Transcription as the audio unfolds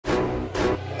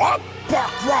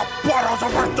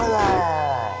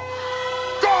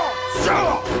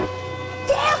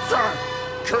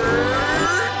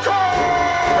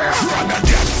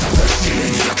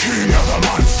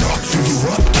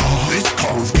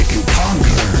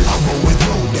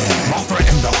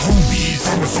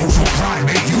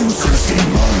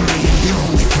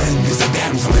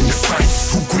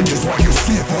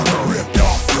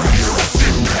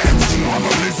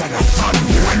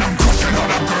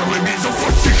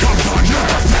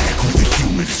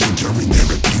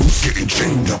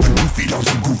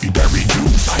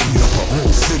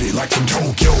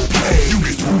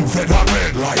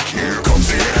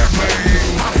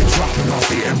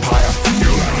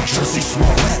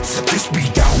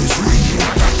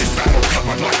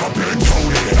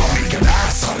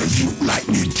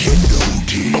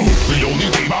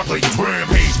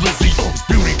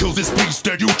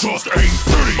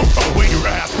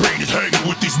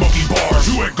monkey bars.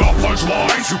 You ain't got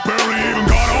punchlines, you barely even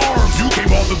got arms. You came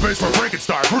off the base for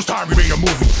Frankenstein, first time we made a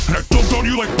movie, and I dumped on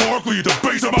you like Barkley at the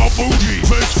base of Mount Fuji.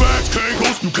 Face facts,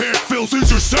 kegels, you can't fill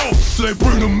since yourself, so they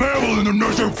bring the mammal and the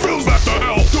nurture fills back to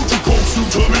hell. Don't you coast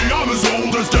to me, I'm as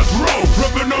old as death row,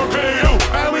 reppin' RKO,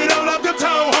 and we don't have to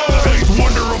tell her. Eighth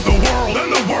wonder of the world and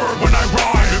the word when I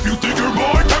rhyme. If you think you're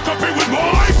mine, can't compete with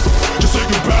mine. Just say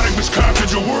you're batting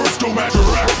miscaptured, your words don't match your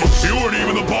actions. You weren't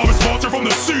even the bombest monster from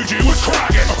the CG was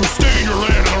cracking. I could stay in your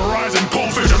land in the rising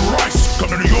goldfish and rice. Come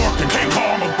to New York and King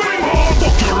Kong and bing bong,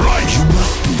 fuck your life. You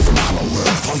must be from Hollow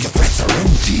Earth, all your threats are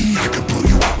empty. I could blow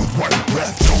you out with one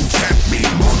breath, don't tempt me,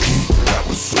 monkey. That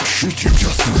was some shit you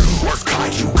just threw. Worst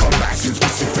kind you come back in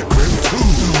Pacific Rim 2.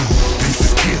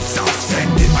 Pieces kids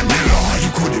outstanding Manila.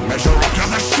 You couldn't measure up to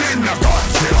the sin of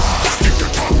Godzilla. Stick to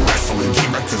tongue wrestling,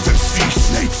 T-Rexes and sea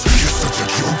snakes. You're such a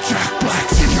joke, Jack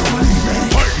Black's in your remake.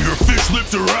 Tighten your fish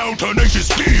lips around tenacious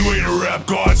ski way to rap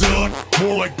Godzilla.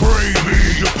 More like brave me,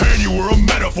 Japan you were a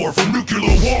metaphor for nuclear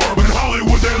war. But in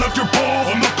Hollywood they left your balls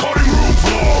on the cutting room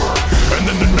floor. And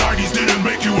then the 90s didn't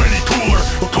make you any cooler.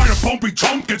 What kind of bumpy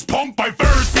chump gets pumped by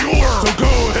Ferris Bueller? So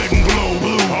go ahead and glow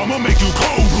blue, I'ma make you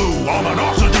cold blue. I'm an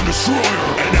oxygen destroyer,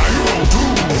 and now you're all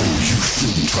doomed. Oh, you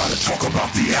shouldn't try to talk about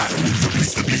the atom.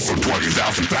 The beast from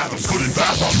 20,000 fathoms couldn't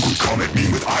fathom. You could come at me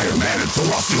with Iron Man and so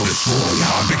I'll still destroy ya.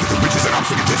 I'm bigger than riches and I'm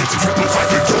swinging digits and triplets like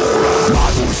Ghidorah. My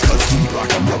voice cuts deep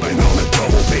like I'm rubbing on a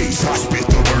double bass. I spit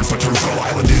the words for Turtle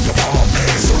Island into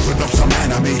Pompeii. Serving up some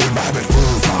animated rabbit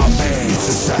fur Bombay. It's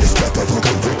the saddest death of a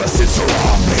gorilla since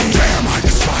Harambe. Damn, I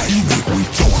despise you, make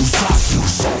weak tokusatsu.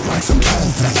 Soft like some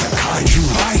tofu, that's a kaiju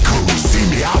haiku. See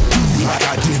me outdo like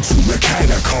I did to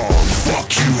Mechanical. Fuck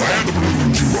you and the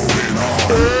balloons you roll in on.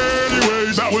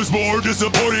 Anyways, that was more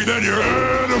disappointing than your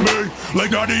anime.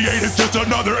 Like 98 is just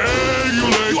another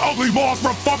emulate. You ugly moth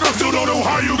fucker, still don't know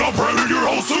how you got pregnant. Your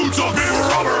whole suit's a big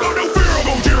rubber. No fear of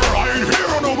Gojira, I ain't here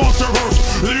on no monsterverse.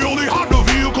 The only Honda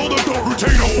vehicle that don't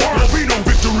retain a war. There'll be no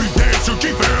victory dance, your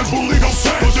G-fans will leave no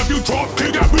sense. Cause if you drop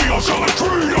kick at me, I'll shove a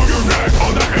tree on your neck.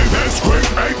 On the apex scrape,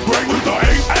 ape break with the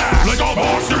ape ass. Like all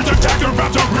monsters attack your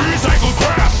raps of recycled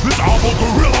crap. This awful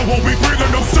gorilla won't be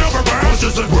bringing no silver bands.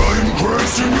 Just like Brian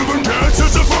Grace, you've been dead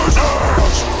since the first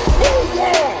act. Oh,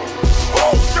 wow!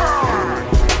 Oh, God!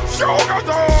 Show